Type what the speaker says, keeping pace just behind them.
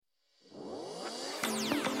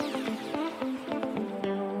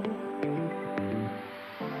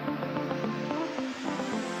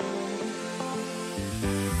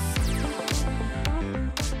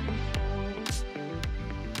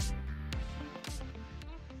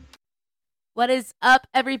What is up,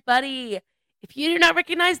 everybody? If you do not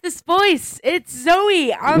recognize this voice, it's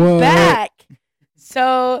Zoe. I'm What? back.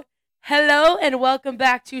 So, hello and welcome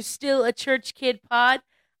back to Still a Church Kid Pod.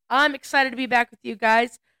 I'm excited to be back with you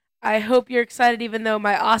guys. I hope you're excited, even though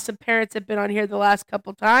my awesome parents have been on here the last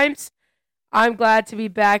couple times. I'm glad to be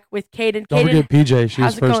back with Kaden. Don't Kaden, forget PJ. She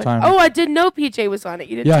was how's it first going? time. Oh, I didn't know PJ was on it.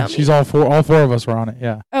 You didn't yeah, tell me. she's all four of us were on it.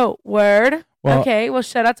 Yeah. Oh, word. Well, Okay, well,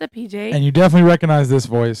 shout out to PJ. And you definitely recognize this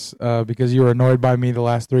voice because you were annoyed by me the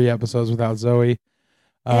last 3 episodes without Zoe.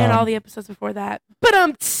 And all the episodes before that. But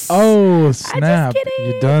Oh, snap. kidding.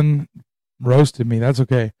 You done roasted me. That's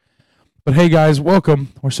okay. But hey, guys, welcome.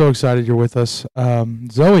 We're so excited you're with us.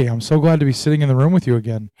 Zoe, I'm so glad to be sitting in the room with you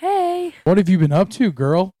again. Hey. What have you been up to,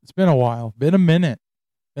 girl? It's been a while. Been a minute.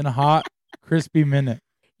 Been a hot, crispy minute.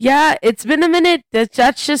 Yeah, it's been a minute.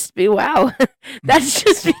 That's just wow. That's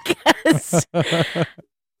just because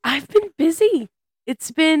I've been busy. It's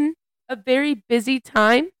been a very busy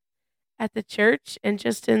time at the church and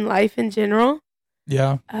just in life in general.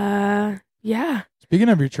 Yeah. Yeah. Speaking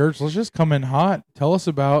of your church, let's just come in hot. Tell us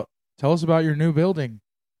about your new building.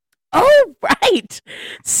 Oh, right.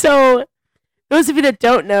 So, those of you that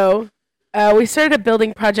don't know, we started a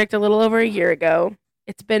building project a little over a year ago.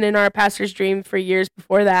 It's been in our pastor's dream for years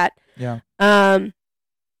before that. Yeah.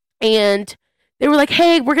 And they were like,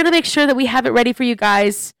 hey, we're going to make sure that we have it ready for you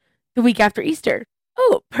guys the week after Easter.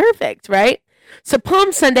 Oh, perfect, right? So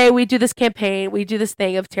Palm Sunday, we do this campaign. We do this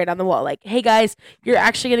thing of tear down the wall. Like, hey, guys, you're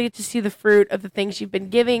actually going to get to see the fruit of the things you've been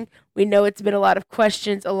giving. We know it's been a lot of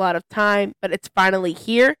questions, a lot of time, but it's finally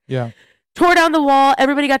here. Yeah. Tore down the wall.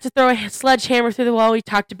 Everybody got to throw a sledgehammer through the wall. We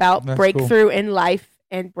talked about That's breakthrough in life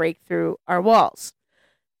and breakthrough our walls.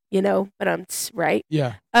 You know, but right.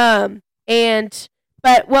 Yeah.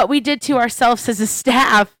 But what we did to ourselves as a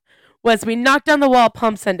staff was we knocked down the wall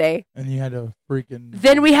Palm Sunday. And you had to freaking.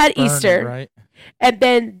 Then we had burn Easter, it, right? And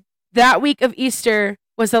then that week of Easter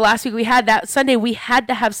was the last week we had. That Sunday we had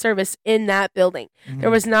to have service in that building. Mm-hmm. There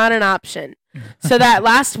was not an option. So that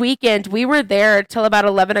last weekend we were there until about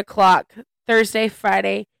 11 o'clock, Thursday,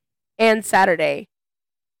 Friday, and Saturday,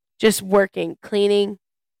 just working, cleaning.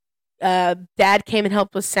 Dad came and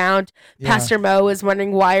helped with sound. Yeah. Pastor Mo was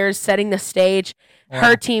running wires, setting the stage. Wow.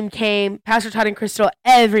 Her team came. Pastor Todd and Crystal,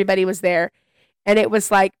 everybody was there. And it was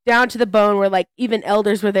like down to the bone where like even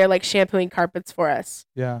elders were there like shampooing carpets for us.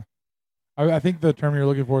 Yeah. I think the term you're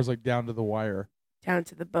looking for is like down to the wire. Down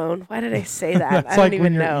to the bone. Why did I say that? That's I like don't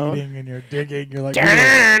when even you're know. eating and you're digging. You're like, you're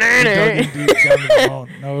digging deep down to the bone.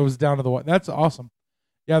 No, it was down to the wire. That's awesome.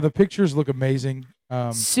 Yeah, the pictures look amazing.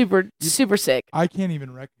 Super sick. I can't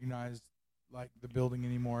even recognize like the building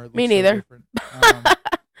anymore. It looks Me neither. So different.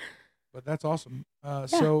 But that's awesome.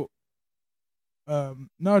 No,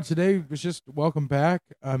 today was just welcome back.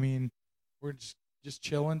 I mean, we're just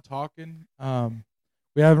chilling, talking.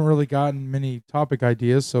 We haven't really gotten many topic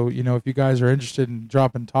ideas, so if you guys are interested in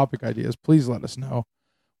dropping topic ideas, please let us know.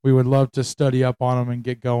 We would love to study up on them and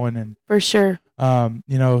get going. And for sure. So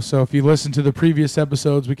if you listen to the previous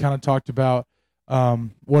episodes, we kind of talked about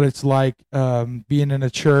what it's like being in a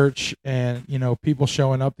church and people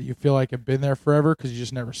showing up that you feel like have been there forever because you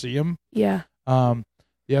just never see them. Yeah. The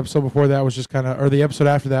episode before that was just the episode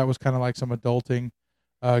after that was kind of like some adulting,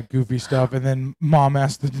 goofy stuff. And then Mom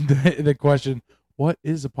asked the question, what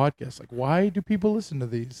is a podcast? Like, why do people listen to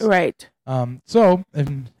these? Right. So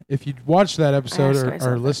if you watch that episode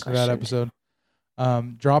or listen to that question.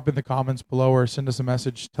 episode, drop in the comments below or send us a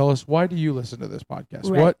message. Tell us, why do you listen to this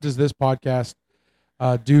podcast? Right. What does this podcast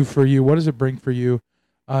do for you? What does it bring for you?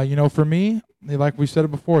 For me, like we said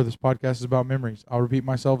it before, this podcast is about memories. I'll repeat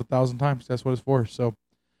myself 1,000 times. That's what it's for. So,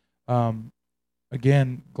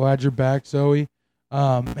 again, glad you're back, Zoe.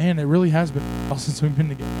 Man, it really has been a while since we've been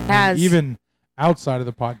together. Even outside of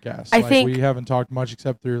the podcast. I think we haven't talked much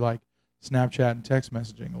except through like Snapchat and text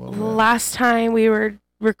messaging a little bit. Last time we were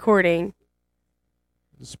recording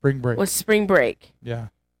Spring break. was spring break. Yeah.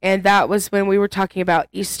 And that was when we were talking about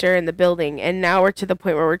Easter in the building. And now we're to the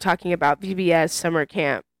point where we're talking about VBS summer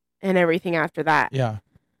camp and everything after that. Yeah.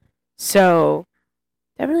 So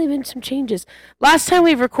definitely been some changes. Last time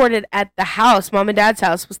we recorded at the house, Mom and Dad's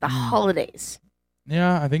house, was the holidays.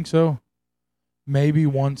 Yeah, I think so. Maybe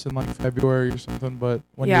once in like February or something, but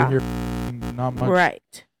when you're here, not much.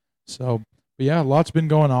 Right. So, but yeah, lots been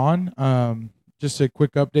going on. Just a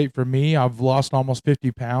quick update for me. I've lost almost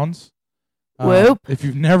 50 pounds. Whoop. If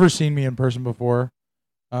you've never seen me in person before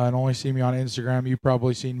and only seen me on Instagram, you've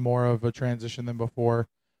probably seen more of a transition than before.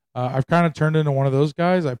 I've kind of turned into one of those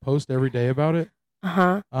guys. I post every day about it.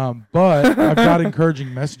 Uh-huh. But I've got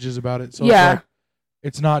encouraging messages about it. So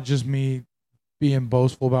it's not just me being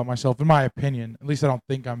boastful about myself, in my opinion. At least I don't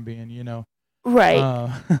think I'm being,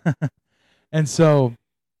 Right. And so,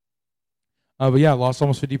 but yeah, lost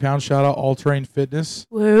almost 50 pounds. Shout out All Terrain Fitness.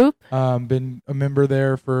 Whoop. Been a member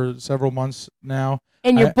there for several months now.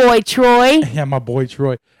 And your boy Troy. Yeah, my boy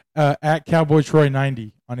Troy. At Cowboy Troy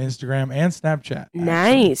 90 on Instagram and Snapchat. Actually.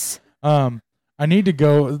 Nice. I need to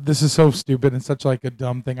go. This is so stupid and such like a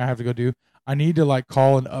dumb thing I have to go do. I need to like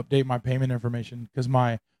call and update my payment information because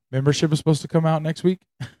my membership is supposed to come out next week,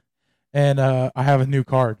 and I have a new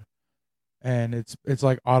card, and it's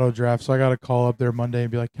like auto draft. So I got to call up there Monday and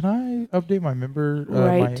be like, "Can I update my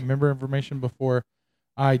Right. my member information before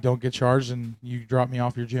I don't get charged and you drop me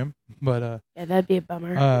off your gym?" But Yeah, that'd be a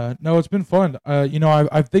bummer. no, it's been fun.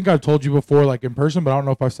 I think I've told you before, like in person, but I don't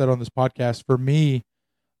know if I've said on this podcast. For me,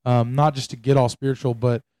 not just to get all spiritual,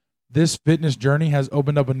 but this fitness journey has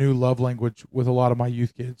opened up a new love language with a lot of my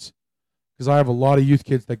youth kids. Because I have a lot of youth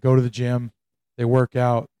kids that go to the gym, they work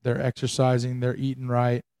out, they're exercising, they're eating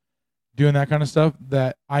right, doing that kind of stuff,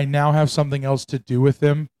 that I now have something else to do with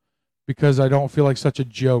them because I don't feel like such a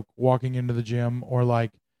joke walking into the gym, or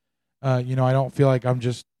like, I don't feel like I'm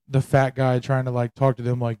just the fat guy trying to like talk to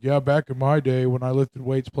them like, yeah, back in my day when I lifted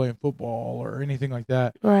weights playing football or anything like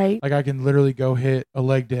that. Right. Like I can literally go hit a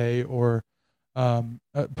leg day or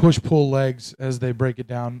push pull legs as they break it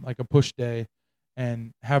down, like a push day,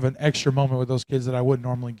 and have an extra moment with those kids that I wouldn't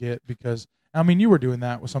normally get because I mean you were doing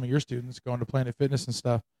that with some of your students going to Planet Fitness and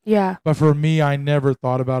stuff. Yeah. But for me, I never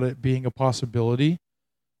thought about it being a possibility.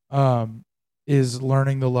 Is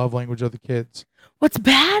learning the love language of the kids. What's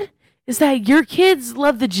bad is that your kids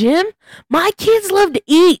love the gym. My kids love to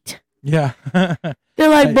eat. Yeah. They're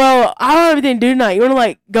like, bro, I don't have anything to do tonight. You want to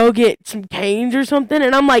like go get some canes or something?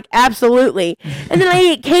 And I'm like, absolutely. And then I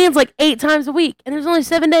eat canes like 8 times a week, and there's only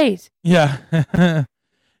 7 days. Yeah.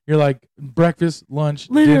 You're like breakfast, lunch,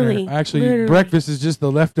 Literally, dinner. Actually, literally. breakfast is just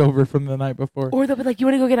the leftover from the night before. Or they'll be like, you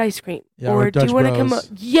want to go get ice cream? Yeah, or or do Dutch you want to come up?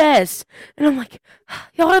 Bros. Yes. And I'm like,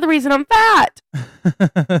 y'all are the reason I'm fat.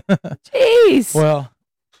 Jeez. Well,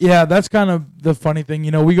 yeah, that's kind of the funny thing.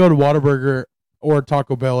 We go to Whataburger or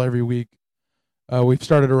Taco Bell every week. We've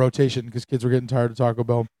started a rotation because kids were getting tired of Taco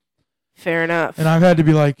Bell. Fair enough. And I've had to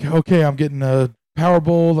be like, okay, I'm getting a power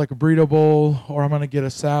bowl, like a burrito bowl, or I'm going to get a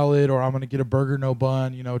salad, or I'm going to get a burger, no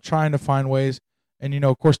bun, trying to find ways. And,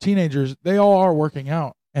 of course, teenagers, they all are working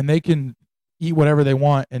out and they can eat whatever they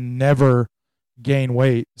want and never gain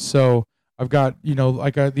weight. So I've got,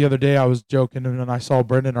 the other day I was joking and I saw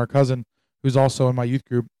Brendan, our cousin, who's also in my youth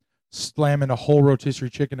group, slamming a whole rotisserie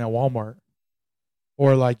chicken at Walmart.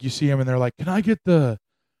 Or like you see them and they're like, can I get the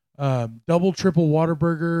double, triple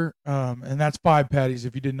Whataburger? And that's 5 patties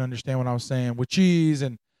if you didn't understand what I was saying, with cheese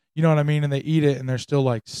and you know what I mean? And they eat it and they're still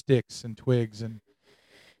like sticks and twigs. And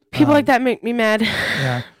people like that make me mad.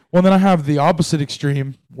 Yeah. Well, then I have the opposite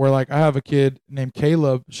extreme where like I have a kid named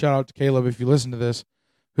Caleb. Shout out to Caleb if you listen to this,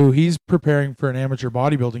 who he's preparing for an amateur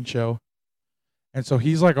bodybuilding show. And so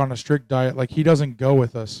he's like on a strict diet. Like he doesn't go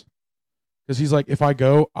with us because he's like, if I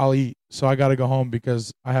go, I'll eat. So I got to go home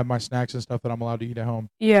because I have my snacks and stuff that I'm allowed to eat at home.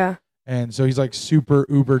 Yeah. And so he's like super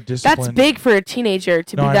uber disciplined. That's big for a teenager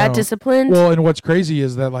to be that disciplined. Well, and what's crazy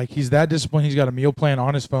is that like he's that disciplined. He's got a meal plan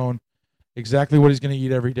on his phone, exactly what he's going to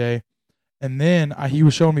eat every day. And then he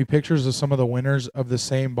was showing me pictures of some of the winners of the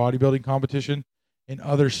same bodybuilding competition in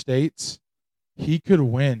other states. He could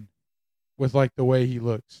win with like the way he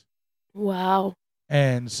looks. Wow.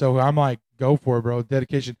 And so I'm like, go for it, bro.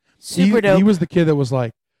 Dedication. Super dope. He was the kid that was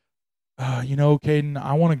like, Caden,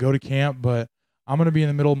 I want to go to camp, but I'm going to be in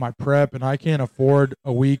the middle of my prep and I can't afford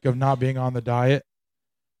a week of not being on the diet.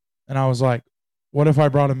 And I was like, what if I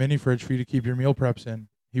brought a mini fridge for you to keep your meal preps in?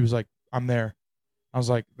 He was like, I'm there. I was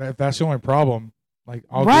like, if that's the only problem, like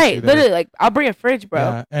I'll get you there. Literally, like I'll bring a fridge, bro.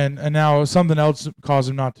 Yeah, and now something else caused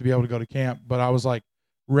him not to be able to go to camp, but I was like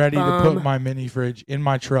ready to put my mini fridge in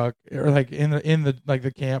my truck, or like in the like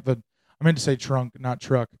the camp. I meant to say trunk, not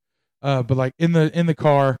truck, but like in the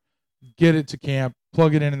car, get it to camp,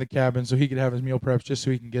 plug it in the cabin so he could have his meal preps just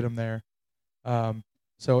so he can get them there.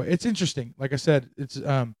 So it's interesting. Like I said, it's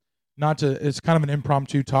it's kind of an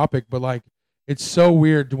impromptu topic, but like it's so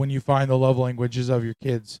weird when you find the love languages of your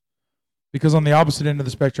kids. Because on the opposite end of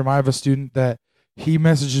the spectrum, I have a student that he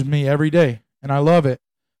messages me every day, and I love it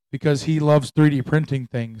because he loves 3D printing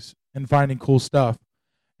things and finding cool stuff.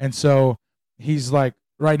 And so he's like,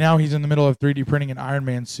 right now he's in the middle of 3D printing an Iron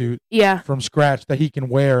Man suit from scratch that he can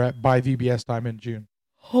wear by VBS time in June.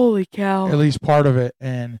 Holy cow. At least part of it.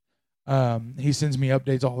 And he sends me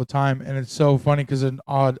updates all the time. And it's so funny because in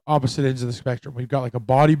opposite ends of the spectrum, we've got like a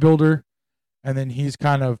bodybuilder, and then he's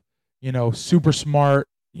kind of, super smart.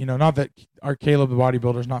 Not that our Caleb the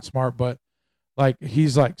bodybuilder is not smart, but like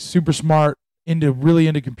he's like super smart, really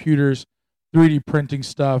into computers, 3D printing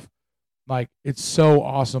stuff. Like, it's so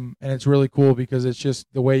awesome, and it's really cool because it's just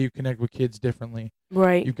the way you connect with kids differently.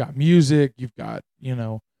 Right. You've got music, you've got,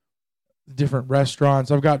 different restaurants.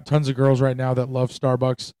 I've got tons of girls right now that love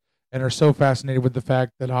Starbucks and are so fascinated with the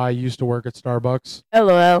fact that I used to work at Starbucks.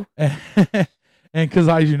 LOL. And because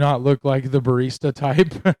I do not look like the barista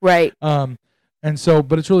type. Right. And so,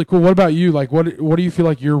 but it's really cool. What about you? Like, what do you feel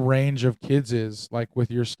like your range of kids is like with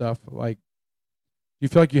your stuff? Like, do you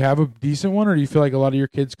feel like you have a decent one, or do you feel like a lot of your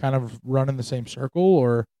kids kind of run in the same circle,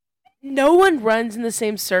 or? No one runs in the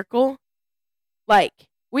same circle. Like,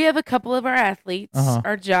 we have a couple of our athletes,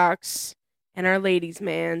 our jocks, and our ladies'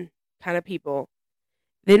 man kind of people.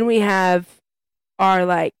 Then we have our,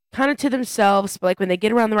 like, kind of to themselves, but, like, when they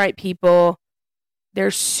get around the right people, they're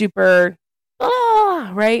super,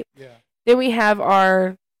 right? Yeah. Then we have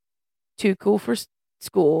our too cool for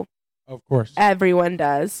school. Of course. Everyone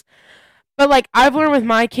does. But, like, I've learned with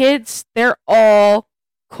my kids, they're all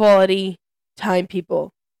quality time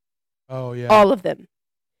people. Oh, yeah. All of them.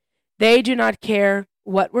 They do not care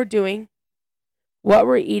what we're doing, what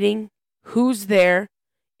we're eating, who's there.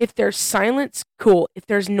 If there's silence, cool. If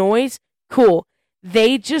there's noise, cool.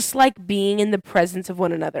 They just like being in the presence of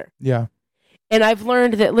one another. Yeah. And I've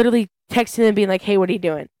learned that literally texting them, being like, hey, what are you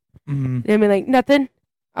doing? Mm-hmm. They'll be like, nothing.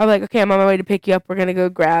 I'll be like, okay, I'm on my way to pick you up. We're going to go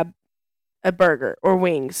grab a burger or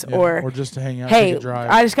wings or just to hang out, hey, take a drive.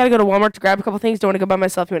 I just got to go to Walmart to grab a couple things. Don't want to go by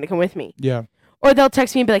myself. You want to come with me? Yeah. Or they'll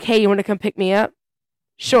text me and be like, hey, you want to come pick me up?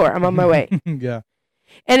 Sure, I'm on my way. Yeah.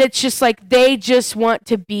 And it's just like they just want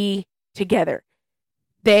to be together.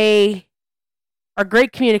 They are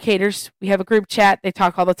great communicators. We have a group chat. They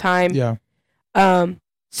talk all the time. Yeah.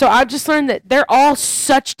 So I've just learned that they're all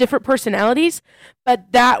such different personalities,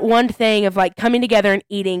 but that one thing of like coming together and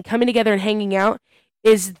eating, coming together and hanging out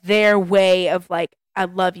is their way of like, I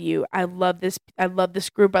love you. I love this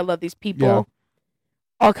group. I love these people. Yeah.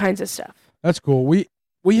 All kinds of stuff. That's cool.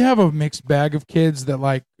 We have a mixed bag of kids that,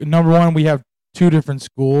 like, number one, we have 2 different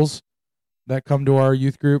schools that come to our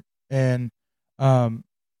youth group, and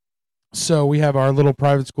so we have our little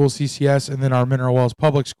private school, CCS, and then our Mineral Wells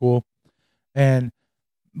public school,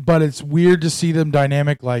 but it's weird to see them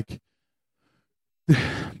dynamic, like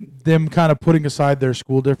them kind of putting aside their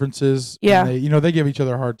school differences. Yeah. And they give each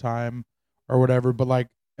other a hard time or whatever, but like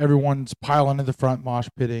everyone's piling in the front mosh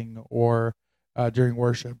pitting or during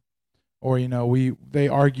worship. Or, they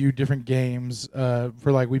argue different games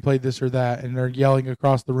for like, we played this or that, and they're yelling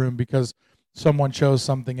across the room because someone chose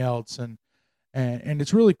something else. And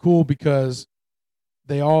it's really cool because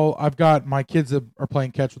I've got my kids that are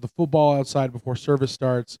playing catch with the football outside before service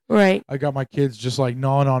starts. Right. I got my kids just like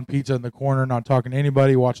gnawing on pizza in the corner, not talking to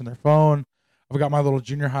anybody, watching their phone. I've got my little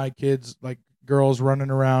junior high kids, like girls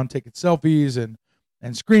running around taking selfies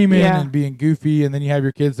and screaming and being goofy. And then you have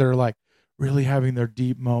your kids that are like, really having their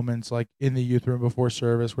deep moments, like in the youth room before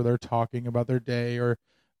service, where they're talking about their day or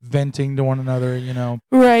venting to one another,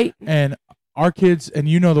 Right. And our kids, and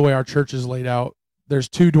the way our church is laid out, there's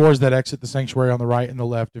 2 doors that exit the sanctuary on the right and the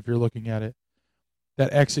left, if you're looking at it,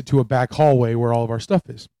 that exit to a back hallway where all of our stuff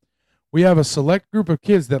is. We have a select group of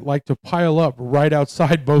kids that like to pile up right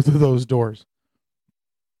outside both of those doors.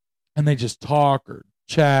 And they just talk or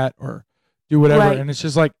chat or do whatever. Right. And it's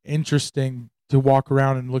just like interesting to walk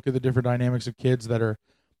around and look at the different dynamics of kids that are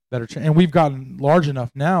and we've gotten large enough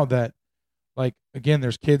now that, like, again,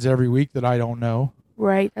 there's kids every week that I don't know.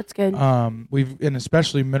 Right, that's good. And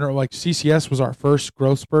especially like CCS was our first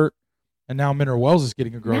growth spurt, and now Mineral Wells is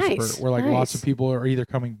getting a growth spurt where like lots of people are either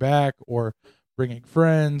coming back or bringing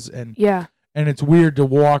friends, and it's weird to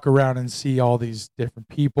walk around and see all these different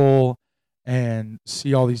people and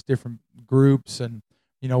see all these different groups. And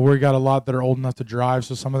we got a lot that are old enough to drive,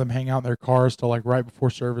 so some of them hang out in their cars till like right before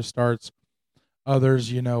service starts.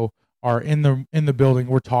 Others, are in the building.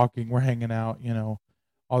 We're talking, we're hanging out,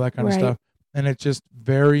 all that kind of stuff. And it's just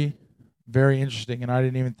very, very interesting. And I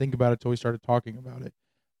didn't even think about it till we started talking about it.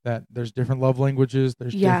 That there's different love languages.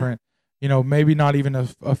 There's different, maybe not even an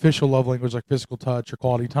official love language like physical touch or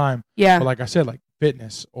quality time. Yeah. But like I said, like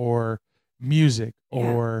fitness or music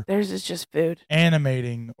or theirs is just food,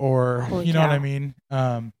 animating, or know what I mean.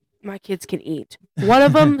 My kids can eat. One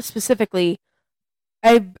of them specifically,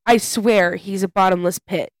 I swear he's a bottomless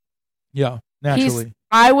pit. Yeah, naturally.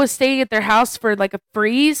 I was staying at their house for like a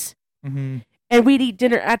freeze, and we'd eat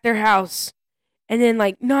dinner at their house, and then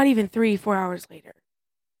like not even 3-4 hours later,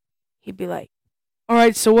 he'd be like, "All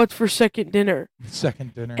right, so what's for second dinner?"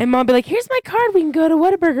 Second dinner. And Mom be like, "Here's my card. We can go to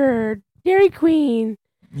Whataburger, Dairy Queen."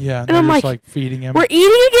 Yeah, and I'm just like, feeding him. We're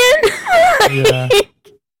eating again. Yeah.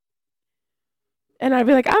 And I'd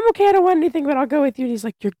be like, I'm okay, I don't want anything, but I'll go with you. And he's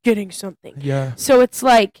like, you're getting something. Yeah. So it's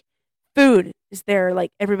like food is there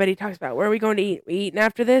like everybody talks about? Where are we going to eat? We eating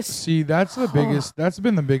after this? See, that's the biggest. That's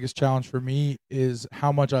been the biggest challenge for me is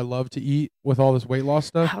how much I love to eat with all this weight loss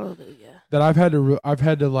stuff. Hallelujah. That I've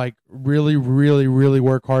had to like really, really, really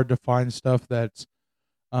work hard to find stuff that's,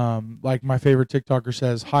 like my favorite TikToker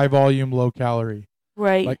says, high volume, low calorie.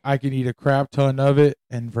 Right. Like I can eat a crap ton of it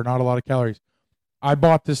and for not a lot of calories. I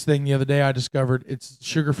bought this thing the other day. I discovered it's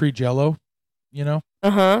sugar-free Jell-O. You know,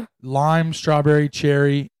 lime, strawberry,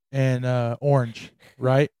 cherry, and orange.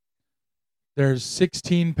 Right. There's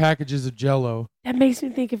 16 packages of Jell-O. That makes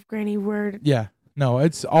me think of Granny Word. Yeah. No,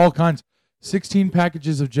 it's all kinds. 16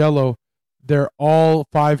 packages of Jell-O. They're all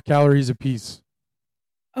 5 calories apiece.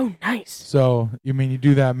 Oh, nice. So, you mean you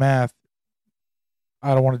do that math.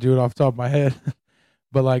 I don't want to do it off the top of my head.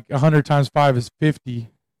 But like 100 times 5 is 50,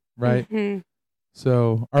 right? Mm-hmm.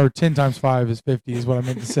 So, or 10 times 5 is 50 is what I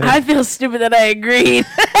meant to say. I feel stupid that I agreed.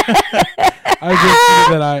 I just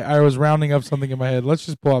knew that I was rounding up something in my head. Let's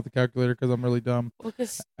just pull out the calculator because I'm really dumb. Well,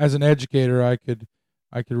 as an educator, I could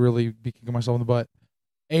really be kicking myself in the butt.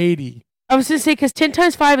 80. I was going to say, because 10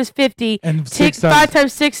 times 5 is 50. And 5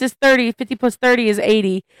 times 6 is 30. 50 plus 30 is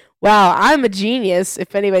 80. Wow, I'm a genius,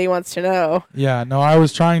 if anybody wants to know. Yeah, no, I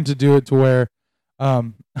was trying to do it to where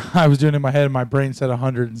I was doing it in my head and my brain said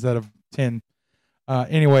 100 instead of 10.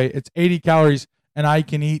 Anyway, it's 80 calories, and I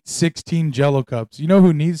can eat 16 Jell-O cups. You know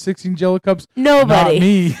who needs 16 Jell-O cups? Nobody. Not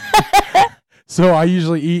me. So I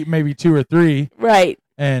usually eat maybe 2 or 3. Right.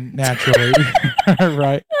 And naturally,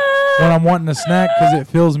 right. When I'm wanting a snack because it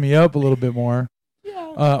fills me up a little bit more.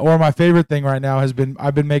 Yeah. Or my favorite thing right now has been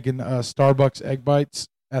I've been making Starbucks egg bites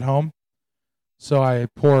at home. So I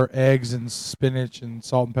pour eggs and spinach and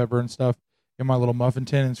salt and pepper and stuff in my little muffin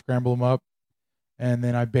tin and scramble them up. And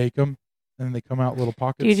then I bake them. And then they come out little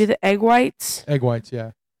pockets. Do you do the egg whites? Egg whites,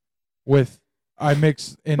 yeah. I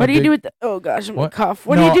mix in. What do you do with the? Oh gosh, I'm gonna cough.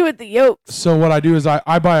 What No, do you do with the yolks? So what I do is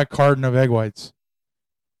I buy a carton of egg whites.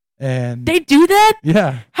 And they do that?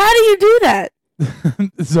 Yeah. How do you do that?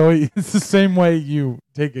 So it's the same way you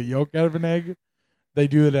take a yolk out of an egg. They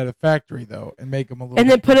do it at a factory though, and make them a little. And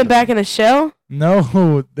then put them back in a shell.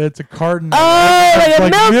 No, that's a carton. Oh, like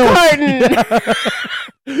a milk carton. Yeah.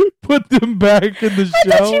 Put them back in the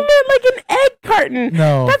shell. I thought you meant like an egg carton.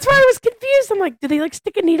 No, that's why I was confused. I'm like, do they like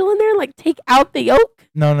stick a needle in there and like take out the yolk?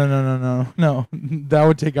 No. That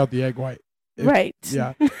would take out the egg white. Right.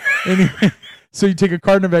 Yeah. Anyway, so you take a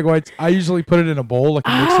carton of egg whites. I usually put it in a bowl, like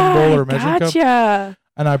a mixing bowl or a measuring cup.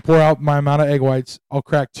 And I pour out my amount of egg whites. I'll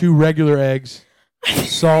crack 2 regular eggs,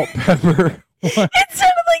 salt, pepper. It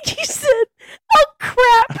sounded like you said, "Oh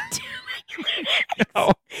crap!"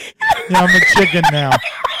 No. Yeah, I'm a chicken now.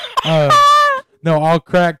 No, I'll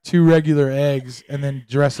crack 2 regular eggs and then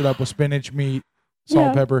dress it up with spinach, meat,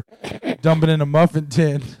 salt, pepper, dump it in a muffin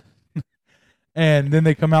tin, and then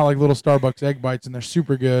they come out like little Starbucks egg bites, and they're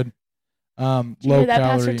super good. Low that,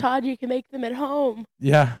 calorie. Pastor Todd, you can make them at home.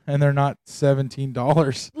 Yeah, and they're not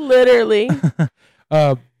 $17. Literally.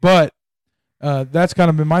 But that's kind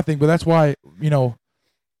of been my thing. But that's why,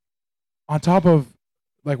 on top of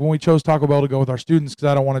like when we chose Taco Bell to go with our students, because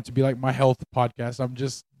I don't want it to be like my health podcast. I'm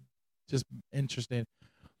just interested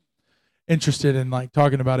in like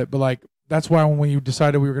talking about it. But like that's why when we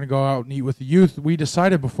decided we were going to go out and eat with the youth, we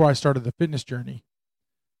decided before I started the fitness journey,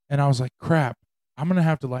 and I was like, crap, I'm gonna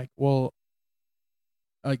have to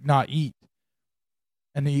not eat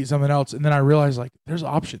and eat something else. And then I realized like there's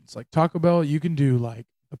options. Like Taco Bell, you can do like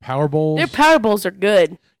the Power Bowls. Their Power Bowls are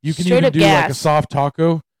good. You can even do like a soft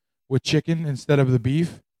taco with chicken instead of the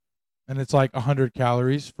beef. And it's like 100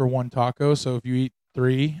 calories for one taco. So if you eat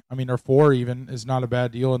 3, or 4 even, is not a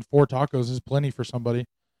bad deal. And 4 tacos is plenty for somebody.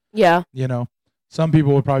 Yeah. Some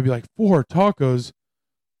people would probably be like, 4 tacos?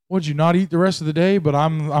 Would you not eat the rest of the day? But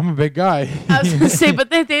I'm a big guy. I was going to say, but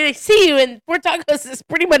they see you, and 4 tacos is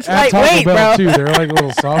pretty much at lightweight, Taco Bell bro. Too. They're like a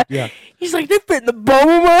little soft. Yeah. He's like, they fit in the bottom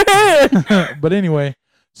of my head. But anyway,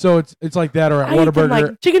 so it's like that, or at Whataburger,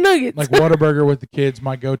 like chicken nuggets. Like Whataburger with the kids.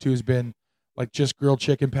 My go-to has been like just grilled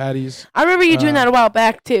chicken patties. I remember you doing that a while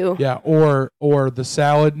back too. Yeah, or the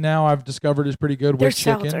salad now I've discovered is pretty good with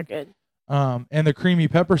chicken. Their salads are good. And the creamy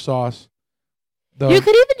pepper sauce. You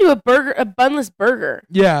could even do a bunless burger.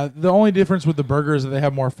 Yeah, the only difference with the burger is that they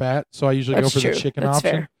have more fat, so I usually go for the chicken option.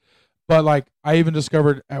 Fair. But like I even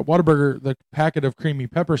discovered at Whataburger, the packet of creamy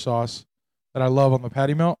pepper sauce that I love on the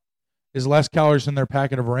patty melt is less calories than their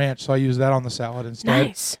packet of ranch, so I use that on the salad instead.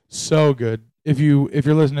 Nice. So good. If you're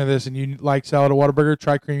listening to this and you like salad at Whataburger,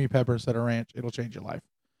 try creamy pepper instead of ranch. It'll change your life.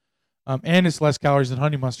 And it's less calories than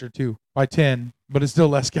honey mustard too, by 10, but it's still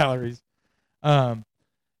less calories.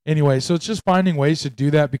 Anyway, so it's just finding ways to do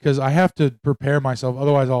that because I have to prepare myself,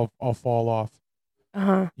 otherwise I'll fall off.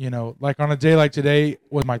 You know, like on a day like today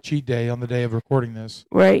was my cheat day on the day of recording this,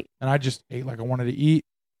 Right. and I just ate like I wanted to eat,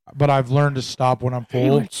 but I've learned to stop when I'm Hey,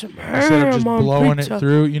 full want some instead of just ham on blowing pizza? it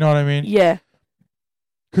through. You know what I mean? Yeah.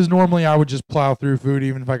 Because normally I would just plow through food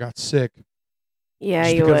even if I got sick, Yeah,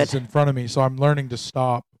 just you because would. it's in front of me. So I'm learning to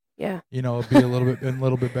stop. Yeah. You know, be a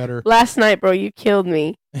little bit better. Last night, bro, you killed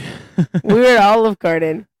me. We were at Olive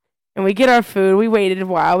Garden, and we get our food. We waited a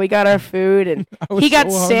while. We got our food, and I was he got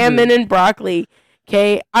so hungry. salmon and broccoli.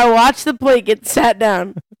 Okay, I watched the plate get sat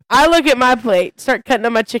down. I look at my plate, start cutting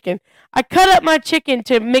up my chicken. I cut up my chicken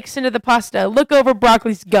to mix into the pasta. Look over,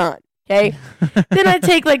 broccoli's gone. Okay, then I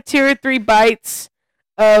take like 2 or 3 bites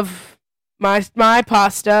of my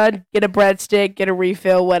pasta, get a breadstick, get a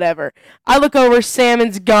refill, whatever. I look over,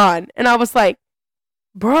 salmon's gone, and I was like,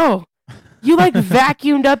 bro, you like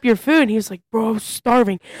vacuumed up your food. And he was like, bro, I was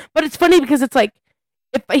starving. But it's funny because it's like,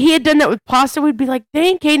 if he had done that with pasta, we'd be like,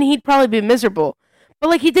 dang, Caden, he'd probably be miserable. But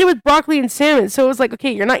like he did with broccoli and salmon. So it was like,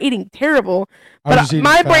 okay, you're not eating terrible. I was But just eating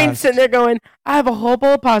my brain's fast. sitting there going, I have a whole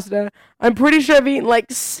bowl of pasta. I'm pretty sure I've eaten like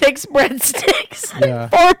 6 breadsticks, Yeah.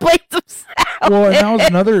 4 plates of salad. Well, and that was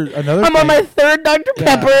another I'm thing on my 3rd Dr.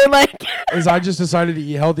 Yeah. Pepper. Like is I just decided to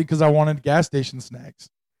eat healthy because I wanted gas station snacks.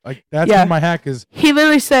 Like that's Yeah. what my hack is. he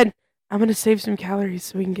literally said, I'm going to save some calories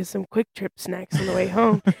so we can get some quick trip snacks on the way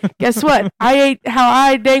home. Guess what? I ate how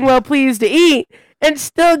I dang well pleased to eat and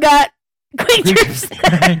still got quick trip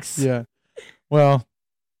snacks. Yeah. Well,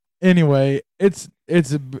 anyway, it's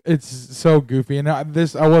so goofy, and I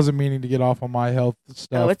wasn't meaning to get off on my health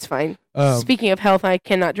stuff. Oh, it's fine. Um, Speaking of health, I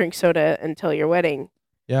cannot drink soda until your wedding.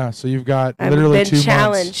 yeah. So you've got I've literally been 2 months.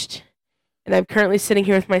 challenged. And I'm currently sitting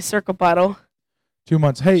here with my circle bottle. 2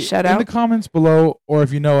 months. Hey, Shout in out. the comments below, or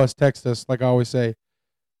if you know us, text us. Like I always say.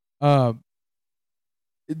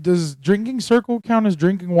 Does drinking Circle count as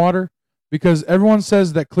drinking water? Because everyone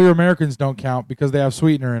says that Clear Americans don't count because they have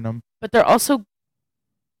sweetener in them. But they're also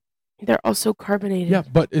carbonated. Yeah,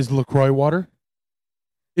 but is LaCroix water?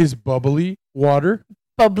 Is bubbly water?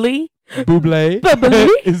 Bubbly. Buble? Bubbly?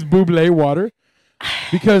 Is buble water?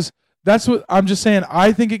 Because that's what I'm just saying.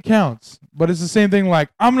 I think it counts. But it's the same thing like,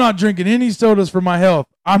 I'm not drinking any sodas for my health.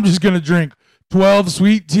 I'm just going to drink 12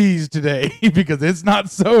 sweet teas today because it's not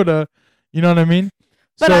soda. You know what I mean?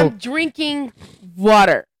 But so, I'm drinking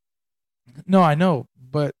water. no, I know.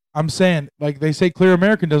 But I'm saying, like they say Clear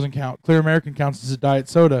American doesn't count. Clear American counts as a diet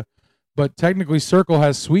soda. But technically Circle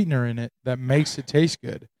has sweetener in it that makes it taste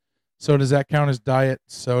good. So does that count as diet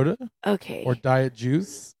soda Okay. or diet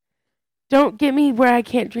juice? Don't get me where I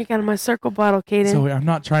can't drink out of my circle bottle, Kaden. So I'm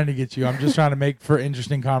not trying to get you. I'm just trying to make for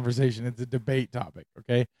interesting conversation. It's a debate topic,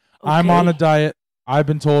 okay? I'm on a diet. I've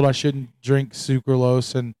been told I shouldn't drink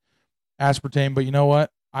sucralose and aspartame, but you know what?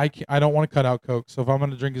 I don't want to cut out Coke. So if I'm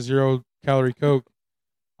going to drink a 0-calorie Coke,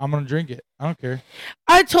 I'm going to drink it. I don't care.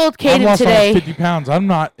 I told I've Kaden lost almost today. 50 pounds. I'm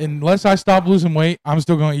not, unless I stop losing weight, I'm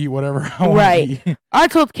still going to eat whatever I want Right. to eat. I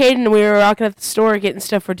told Kaden we were walking at the store getting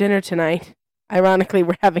stuff for dinner tonight. Ironically,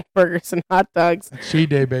 we're having burgers and hot dogs. Cheat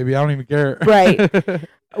day, baby. I don't even care. Right.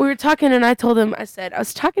 We were talking, and I told him, I said, I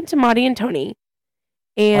was talking to Monty and Tony.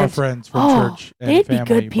 And Our friends from church and they'd family, be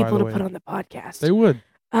good by people the to way. put on the podcast. They would.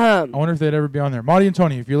 I wonder if they'd ever be on there. Marty and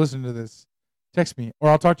Tony, if you listen to this, text me, or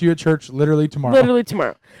I'll talk to you at church literally tomorrow. Literally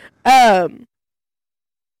tomorrow.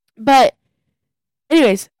 But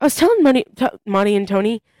anyways, I was telling Monty and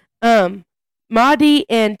Tony, Marty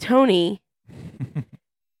and Tony,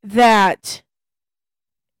 that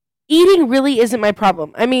eating really isn't my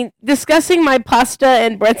problem. I mean, discussing my pasta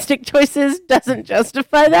and breadstick choices doesn't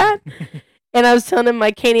justify that. And I was telling him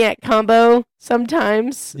my Caniac combo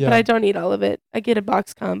sometimes, Yeah. but I don't eat all of it. I get a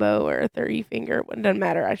box combo or a 30 finger. It doesn't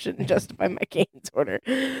matter. I shouldn't justify my Cane's order.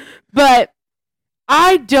 But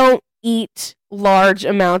I don't eat large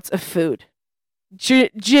amounts of food.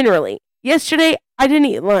 Generally. Yesterday, I didn't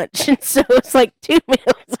eat lunch. And so it's like 2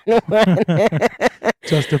 meals in one.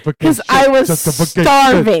 Justification. Because I was Justification.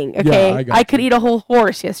 starving. Okay. Yeah, I got I could you. eat a whole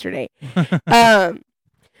horse yesterday.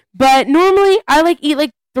 But normally I eat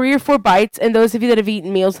like 3 or 4 bites, and those of you that have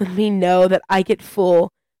eaten meals with me know that I get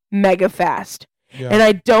full mega fast. Yeah. And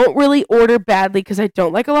I don't really order badly because I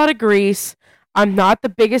don't like a lot of grease. I'm not the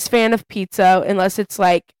biggest fan of pizza unless it's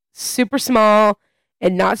like super small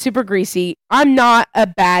and not super greasy. I'm not a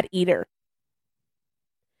bad eater.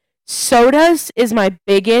 Sodas is my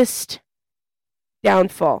biggest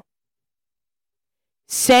downfall.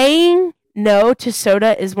 Saying no to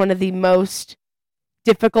soda is one of the most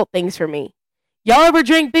difficult things for me. Y'all ever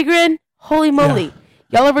drink Big Red? Holy moly.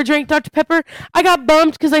 Y'all ever drink Dr. Pepper? I got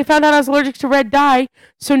bummed because I found out I was allergic to red dye,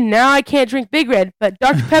 so now I can't drink Big Red. But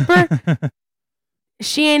Dr. Pepper,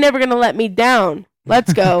 she ain't never going to let me down.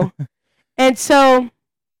 Let's go. And so,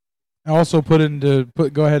 I also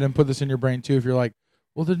go ahead and put this in your brain too. If you're like,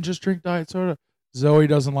 well, then just drink diet soda. Zoe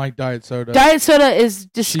doesn't like diet soda. diet soda is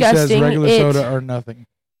disgusting. She says regular soda or nothing.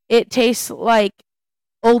 It tastes like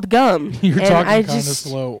old gum. You're and talking I kind of just,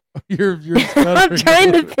 slow. You're I'm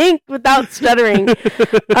trying to think without stuttering.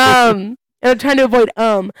 And I'm trying to avoid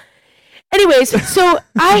Anyways, so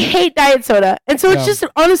I hate diet soda. And so it's just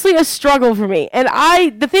honestly a struggle for me. And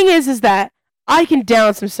the thing is that I can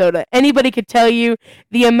down some soda. Anybody could tell you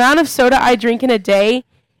the amount of soda I drink in a day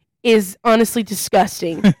is honestly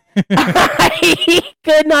disgusting. I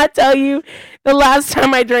could not tell you the last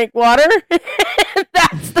time I drank water.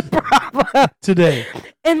 That's the problem. Today.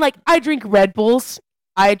 And like, I drink Red Bulls.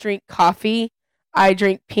 I drink coffee. I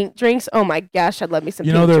drink pink drinks. Oh my gosh, I'd love me some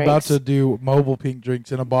pink drinks. They're about to do mobile pink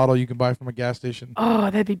drinks in a bottle you can buy from a gas station.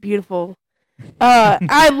 Oh, that'd be beautiful.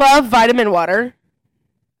 I love vitamin water.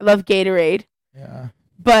 I love Gatorade. Yeah.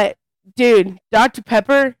 But, dude, Dr.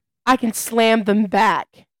 Pepper, I can slam them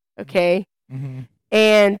back. Okay? Mm-hmm.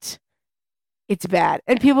 And it's bad.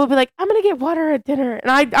 And people will be like, I'm going to get water at dinner.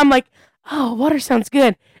 And I'm like, oh, water sounds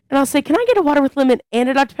good. And I'll say, can I get a water with lemon and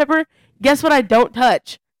a Dr. Pepper? Guess what I don't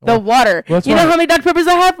touch? The water. Well, you know how many Dr. Peppers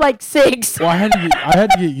I have? Like 6. Well, I had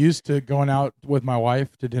to get used to going out with my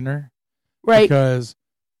wife to dinner. Right. Because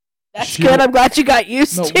that's good. I'm glad you got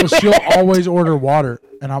used to it. She'll always order water,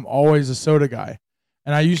 and I'm always a soda guy.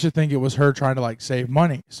 And I used to think it was her trying to like save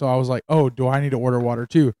money. So I was like, oh, do I need to order water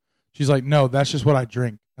too? She's like, no, that's just what I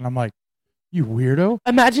drink. And I'm like, you weirdo.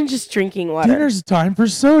 Imagine just drinking water. Dinner's time for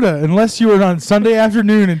soda, unless you were on Sunday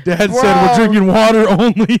afternoon and Dad said we're drinking water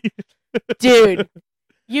only. Dude.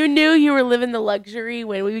 You knew you were living the luxury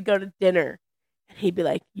when we would go to dinner. And he'd be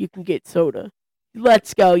like, you can get soda.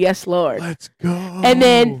 Let's go. Yes, Lord. Let's go. And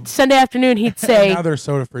then Sunday afternoon, he'd say... now they're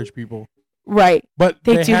soda fridge people. Right. But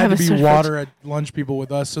they do had have to a be soda water at lunch people with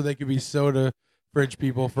us so they could be soda fridge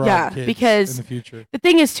people for our kids because in the future. The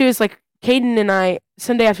thing is, too, is like Caden and I,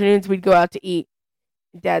 Sunday afternoons, we'd go out to eat.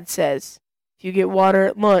 Dad says, if you get water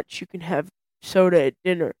at lunch, you can have soda at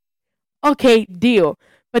dinner. Okay, deal.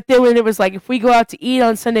 But then when it was like, if we go out to eat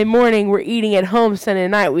on Sunday morning, we're eating at home Sunday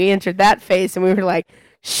night, we entered that phase and we were like,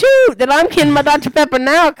 shoot, then I'm getting my Dr. Pepper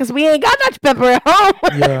now because we ain't got Dr. Pepper at home.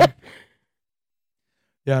 Yeah.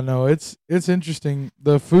 Yeah, no, it's interesting.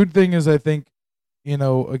 The food thing is, I think,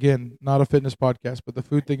 again, not a fitness podcast, but the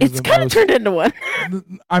food thing is it's kind of turned into one.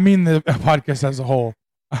 I mean, the podcast as a whole.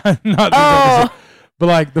 Not but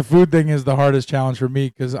like the food thing is the hardest challenge for me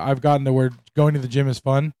because I've gotten to where going to the gym is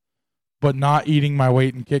fun. But not eating my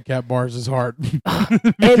weight in Kit Kat bars is hard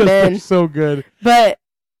because they're so good. But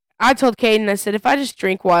I told Caden, I said, if I just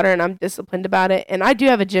drink water and I'm disciplined about it, and I do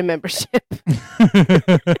have a gym membership.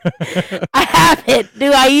 I have it.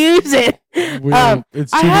 Do I use it? I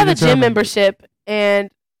have a gym membership,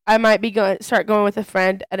 and I might be start going with a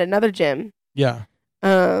friend at another gym. Yeah.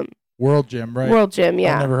 World Gym, right? World Gym,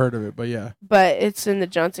 yeah. I've never heard of it, but yeah. But it's in the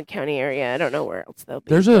Johnson County area. I don't know where else they'll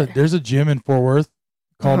be. There's a gym in Fort Worth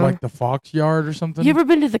called like the Fox Yard or something. You ever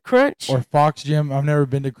been to the Crunch? Or Fox Gym? I've never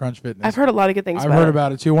been to Crunch Fitness. I've heard a lot of good things about it. I've heard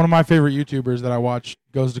about it too. One of my favorite YouTubers that I watch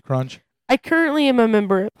goes to Crunch. I currently am a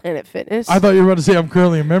member of Planet Fitness. I thought you were about to say I'm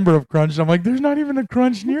currently a member of Crunch. I'm like, there's not even a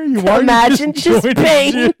Crunch near you. Why imagine just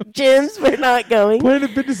paying gyms for not going?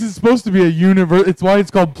 Planet Fitness is supposed to be a universe. It's why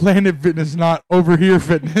it's called Planet Fitness, not Over Here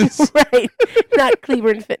Fitness. Right. Not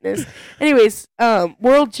Cleveland Fitness. Anyways,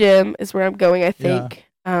 World Gym is where I'm going, I think.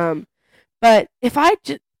 Yeah. But if I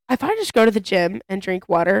just go to the gym and drink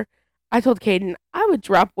water, I told Caden I would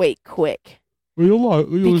drop weight quick. Well, you'll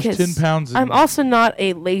lose 10 pounds. I'm also not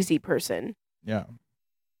a lazy person. Yeah.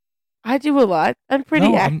 I do a lot. I'm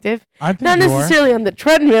pretty active. I think not necessarily on the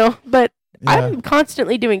treadmill, but I'm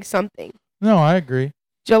constantly doing something. No, I agree.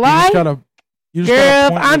 July? Girl,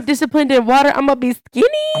 if I'm disciplined in water, I'm going to be skinny.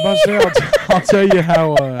 I'm about to say, I'll tell you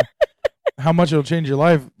how much it'll change your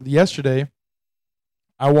life. Yesterday,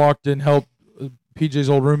 I walked and helped PJ's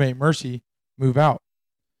old roommate, Mercy, move out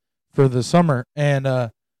for the summer. And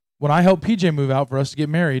when I helped PJ move out for us to get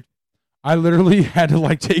married, I literally had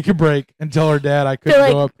to take a break and tell her dad I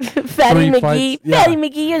couldn't go up Fatty McGee. Yeah. Fatty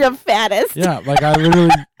McGee, you're the fattest. Yeah, I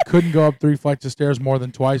literally couldn't go up 3 flights of stairs more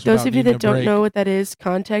than twice. Those of you that don't break. know what that is,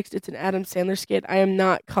 context, it's an Adam Sandler skit. I am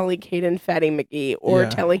not calling Caden Fatty McGee or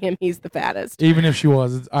telling him he's the fattest. Even if she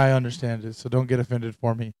was, I understand it, so don't get offended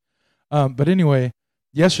for me. But anyway,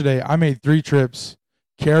 yesterday I made 3 trips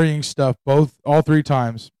carrying stuff all 3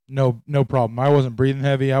 times. No problem. I wasn't breathing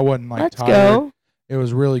heavy. I wasn't Let's tired. Go. It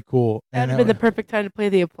was really cool. That would have been the perfect time to play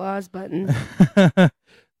the applause button.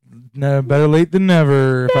 No, better late than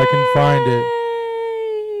never if I can find it.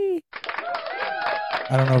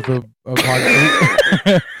 I don't know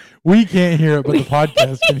if We can't hear it, but the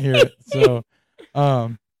podcast can hear it. So,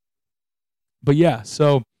 but yeah.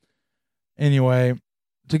 So anyway,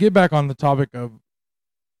 to get back on the topic of,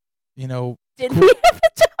 Did we have a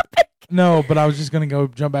topic? no, but I was just gonna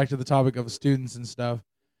jump back to the topic of students and stuff.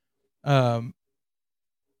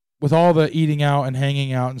 With all the eating out and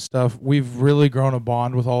hanging out and stuff, we've really grown a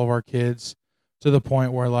bond with all of our kids to the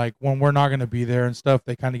point where, like, when we're not gonna be there and stuff,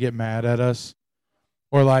 they kind of get mad at us,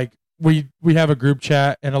 or like we have a group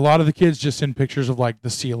chat and a lot of the kids just send pictures of like the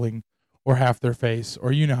ceiling or half their face,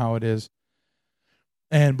 or you know how it is.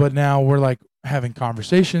 But now we're like having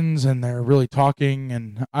conversations and they're really talking,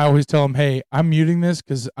 and I always tell them, hey, I'm muting this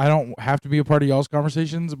because I don't have to be a part of y'all's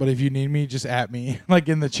conversations, but if you need me, just at me like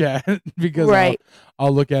in the chat because Right.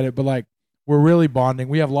 I'll look at it. But like, we're really bonding.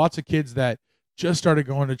 We have lots of kids that just started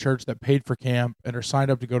going to church that paid for camp and are signed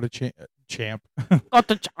up to go to camp. Got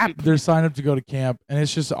the champ. They're signed up to go to camp, and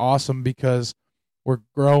it's just awesome because we're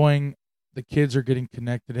growing. The kids are getting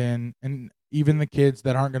connected in, and even the kids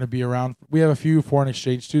that aren't going to be around. We have a few foreign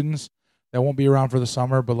exchange students that won't be around for the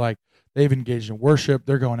summer, but like they've engaged in worship.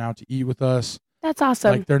 They're going out to eat with us. That's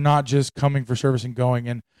awesome. Like, they're not just coming for service and going.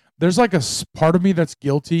 And there's like a part of me that's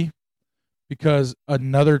guilty because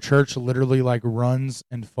another church literally like runs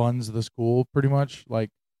and funds the school pretty much. Like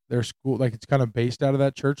their school, like it's kind of based out of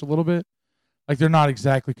that church a little bit. Like they're not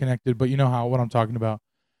exactly connected, but you know what I'm talking about.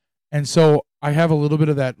 And so I have a little bit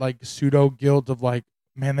of that like pseudo guilt of like,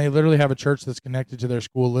 man, they literally have a church that's connected to their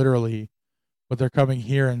school literally, but they're coming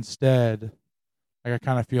here instead. Like, I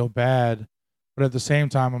kind of feel bad. But at the same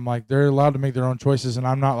time, I'm like, they're allowed to make their own choices, and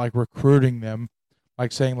I'm not like recruiting them,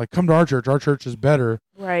 like saying like, come to our church. Our church is better.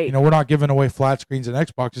 Right. We're not giving away flat screens and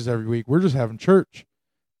Xboxes every week. We're just having church,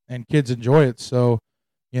 and kids enjoy it. So,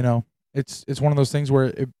 it's one of those things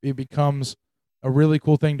where it becomes a really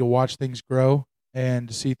cool thing to watch things grow and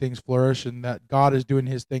to see things flourish, and that God is doing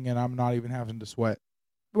his thing and I'm not even having to sweat.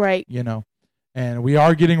 Right. And we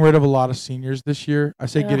are getting rid of a lot of seniors this year. I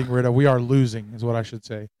say Ugh. getting rid of, we are losing is what I should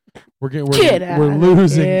say. We're Get we're outta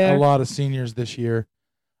losing here. a lot of seniors this year.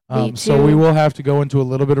 Me So we too. will have to go into a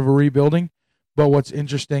little bit of a rebuilding. But what's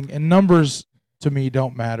interesting, and numbers to me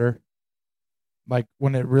don't matter, like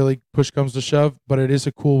when it really push comes to shove, but it is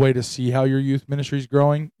a cool way to see how your youth ministry is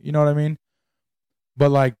growing. You know what I mean? But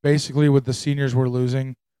like basically with the seniors we're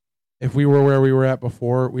losing, if we were where we were at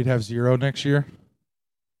before, we'd have 0 next year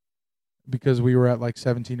because we were at like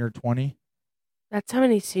 17 or 20. That's how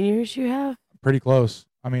many seniors you have? Pretty close.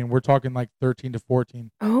 I mean, we're talking like 13 to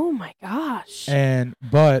 14. Oh my gosh.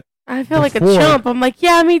 But I feel like a before- chump. I'm like,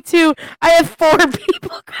 yeah, me too. I have 4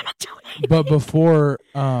 people graduating. but before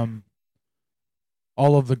all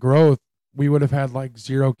of the growth, we would have had like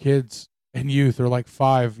 0 kids in youth, or like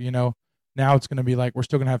 5, Now it's going to be like we're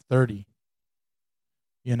still going to have 30.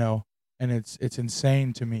 And it's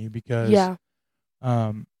insane to me because Yeah.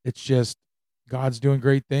 it's just God's doing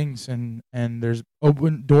great things, and there's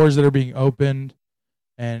open doors that are being opened,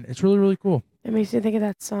 and it's really, really cool. It makes me think of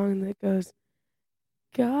that song that goes,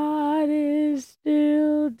 God is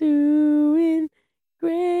still doing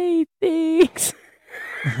great things.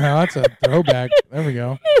 That's a throwback. There we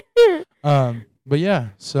go. But yeah,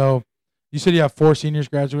 so you said you have 4 seniors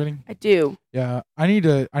graduating? I do. Yeah, I need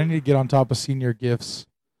to get on top of senior gifts.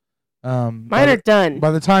 Mine are done.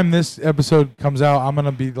 By the time this episode comes out, I'm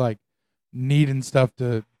gonna be like needing stuff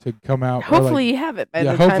to come out. Hopefully you have it by the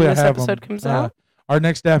time hopefully this I have episode 'em. comes out. Our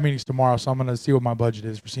next staff meeting's tomorrow, so I'm gonna see what my budget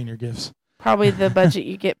is for senior gifts. Probably the budget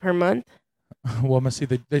you get per month. Well, I'm gonna see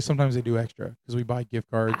they sometimes they do extra because we buy gift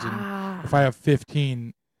cards, and Ah. if I have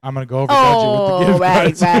 15, I'm gonna go over budget with the gift right,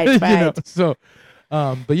 cards. right, you know? right. So,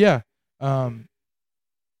 but yeah,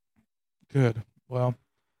 good. Well,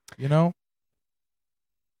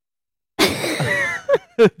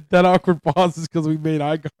 that awkward pause is because we made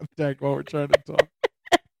eye contact while we're trying to talk.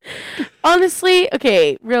 Honestly,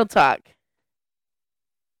 okay, real talk.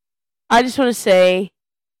 I just want to say,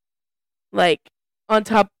 like,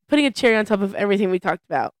 putting a cherry on top of everything we talked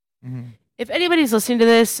about. Mhm. If anybody's listening to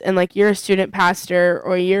this and like you're a student pastor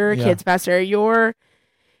or you're a Yeah. kids pastor, or you're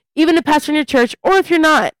even a pastor in your church, or if you're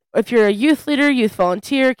not, if you're a youth leader, youth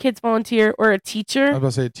volunteer, kids volunteer, or a I was teacher, about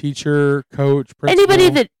to say teacher, coach, principal. anybody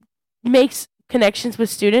that makes connections with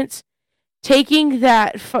students, taking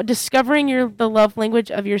that, discovering the love language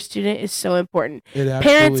of your student is so important. it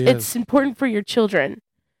Parents, absolutely is. it's important for your children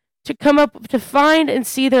to come up to find and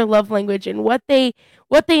see their love language and what they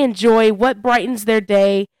enjoy, what brightens their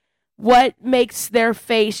day, what makes their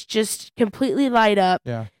face just completely light up.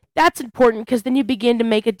 Yeah. That's important because then you begin to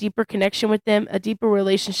make a deeper connection with them, a deeper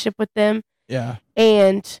relationship with them, Yeah.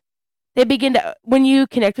 and they begin to, when you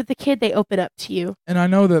connect with the kid, they open up to you. And I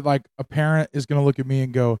know that like a parent is going to look at me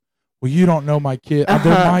and go, well, you don't know my kid.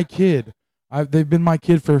 They're my kid. They've been my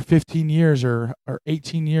kid for 15 years or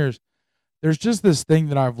 18 years. There's just this thing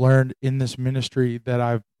that I've learned in this ministry that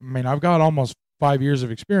I've got almost 5 years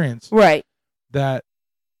of experience. Right. That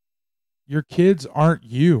your kids aren't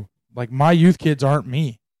you. Like, my youth kids aren't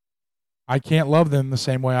me. I can't love them the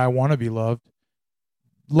same way I want to be loved,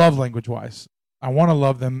 love language wise. I want to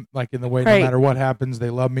love them like in the way, no matter what happens, they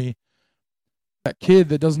love me. That kid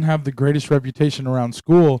that doesn't have the greatest reputation around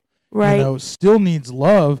school, still needs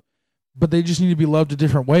love, but they just need to be loved a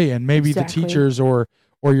different way. And maybe the teachers or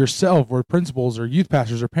yourself or principals or youth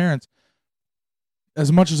pastors or parents, as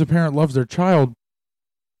much as a parent loves their child,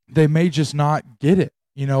 they may just not get it.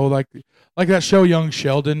 Like that show Young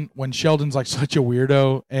Sheldon, when Sheldon's like such a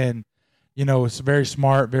weirdo and, it's very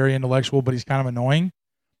smart, very intellectual, but he's kind of annoying.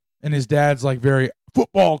 And his dad's like very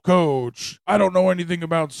football coach. I don't know anything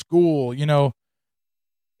about school.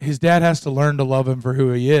 His dad has to learn to love him for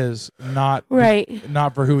who he is, not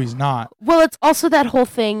for who he's not. Well, it's also that whole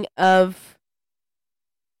thing of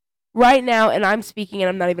right now, and I'm speaking and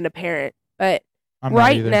I'm not even a parent, but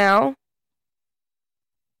right now,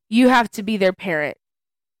 you have to be their parent.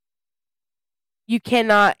 You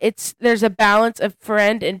cannot, there's a balance of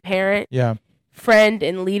friend and parent, friend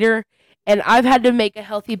and leader. And I've had to make a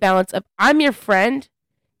healthy balance of I'm your friend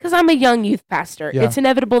because I'm a young youth pastor. Yeah. It's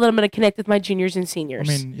inevitable that I'm going to connect with my juniors and seniors.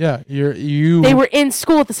 They were in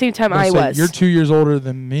school at the same time I was. You're 2 years older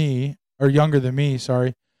than me, or younger than me,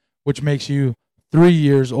 sorry, which makes you 3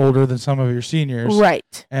 years older than some of your seniors.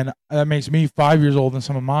 Right. And that makes me 5 years older than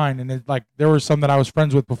some of mine. And it's like there were some that I was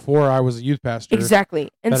friends with before I was a youth pastor. Exactly.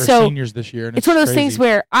 And that so are seniors this year. And it's one of those things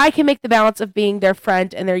where I can make the balance of being their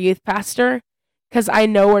friend and their youth pastor because I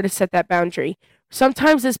know where to set that boundary.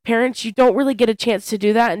 Sometimes as parents, you don't really get a chance to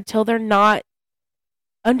do that until they're not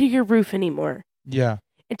under your roof anymore. Yeah.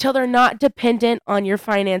 Until they're not dependent on your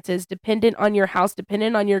finances, dependent on your house,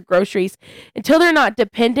 dependent on your groceries. Until they're not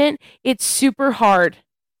dependent, it's super hard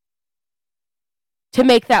to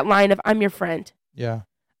make that line of I'm your friend. Yeah.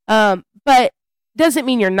 But doesn't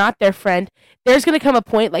mean you're not their friend. There's going to come a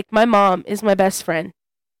point, like my mom is my best friend.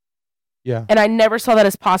 Yeah. And I never saw that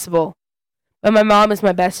as possible. But my mom is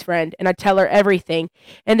my best friend, and I tell her everything.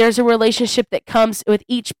 And there's a relationship that comes with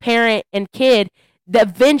each parent and kid that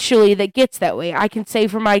eventually that gets that way. I can say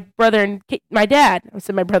for my brother and my dad, I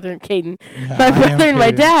said my brother and Caden, my brother and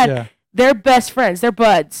my dad, they're best friends. They're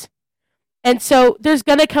buds. And so there's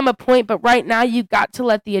going to come a point, but right now you've got to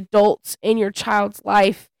let the adults in your child's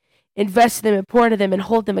life invest in them and pour into them and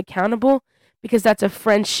hold them accountable, because that's a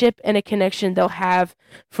friendship and a connection they'll have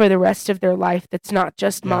for the rest of their life that's not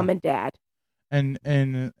just mom and dad. And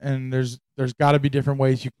there's got to be different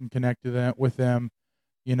ways you can connect with them.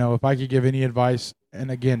 If I could give any advice, and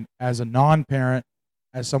again, as a non-parent,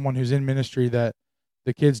 as someone who's in ministry, that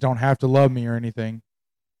the kids don't have to love me or anything.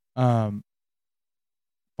 Find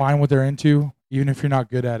what they're into, even if you're not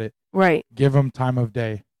good at it. Right. Give them time of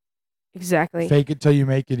day. Exactly. Fake it till you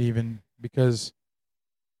make it, even, because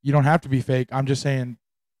you don't have to be fake. I'm just saying,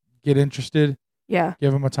 get interested. Yeah.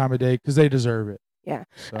 Give them a time of day because they deserve it. Yeah.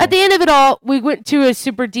 So. At the end of it all, we went to a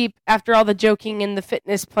super deep after all the joking and the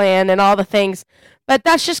fitness plan and all the things. But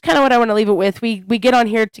that's just kind of what I want to leave it with. We get on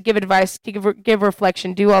here to give advice, to give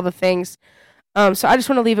reflection, do all the things. So I just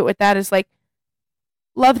want to leave it with that, is like,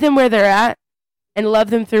 love them where they're at and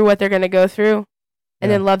love them through what they're going to go through,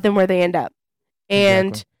 and then love them where they end up.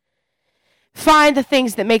 And find the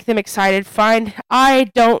things that make them excited.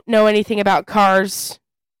 I don't know anything about cars.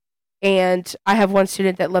 And I have one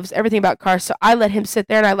student that loves everything about cars, so I let him sit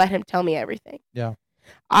there and I let him tell me everything. Yeah.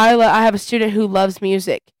 I have a student who loves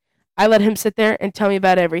music. I let him sit there and tell me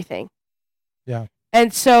about everything. Yeah.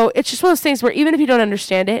 And so it's just one of those things where even if you don't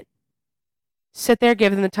understand it, sit there,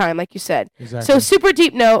 give them the time, like you said. Exactly. So super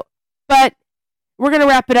deep note, but we're going to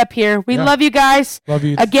wrap it up here. We love you guys. Love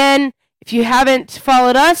you. Again, if you haven't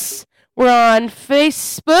followed us, we're on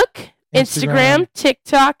Facebook, Instagram,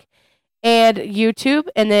 TikTok, and YouTube,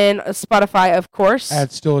 and then Spotify, of course.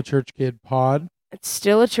 At Still a Church Kid Pod. It's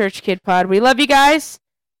Still a Church Kid Pod. We love you guys.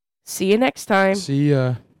 See you next time. See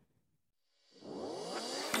ya.